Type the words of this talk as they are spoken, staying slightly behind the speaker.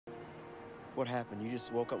What happened? You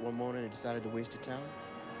just woke up one morning and decided to waste your talent?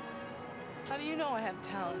 How do you know I have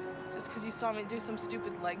talent? Just because you saw me do some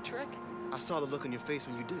stupid leg trick? I saw the look on your face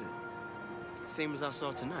when you did it. Same as I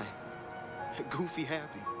saw tonight. Goofy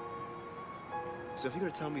happy. So if you're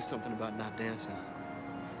gonna tell me something about not dancing,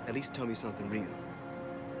 at least tell me something real.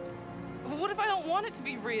 But what if I don't want it to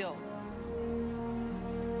be real?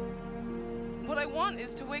 What I want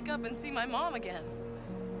is to wake up and see my mom again.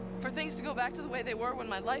 For things to go back to the way they were when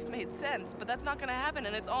my life made sense, but that's not gonna happen,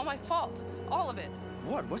 and it's all my fault. All of it.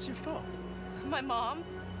 What? What's your fault? My mom,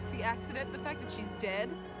 the accident, the fact that she's dead.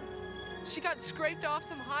 She got scraped off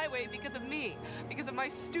some highway because of me, because of my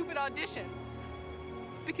stupid audition.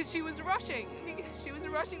 Because she was rushing. She was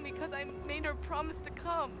rushing because I made her promise to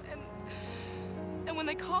come. And when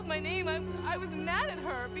they called my name, I was mad at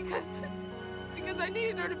her because I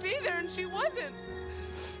needed her to be there and she wasn't.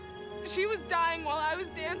 She was dying while I was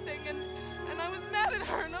dancing and I was mad at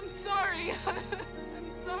her and I'm sorry.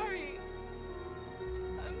 I'm sorry.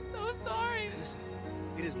 I'm so sorry. Listen,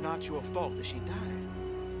 it is not your fault that she died.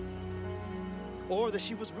 Or that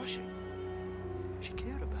she was rushing. She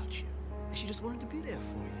cared about you. And she just wanted to be there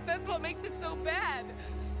for you. That's what makes it so bad.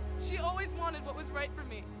 She always wanted what was right for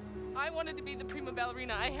me. I wanted to be the prima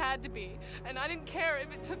ballerina. I had to be. And I didn't care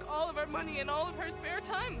if it took all of our money and all of her spare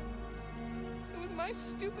time. It was my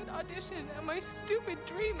stupid audition and my stupid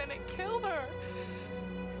dream, and it killed her.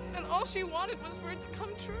 And all she wanted was for it to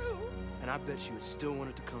come true. And I bet she would still want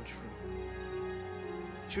it to come true.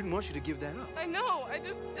 She wouldn't want you to give that up. I know. I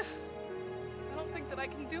don't think that I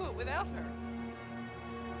can do it without her.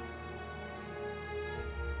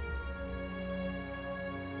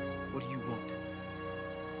 What do you want?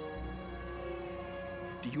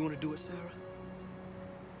 Do you want to do it, Sarah?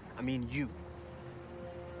 I mean you.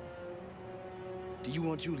 Do you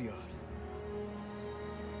want Juilliard?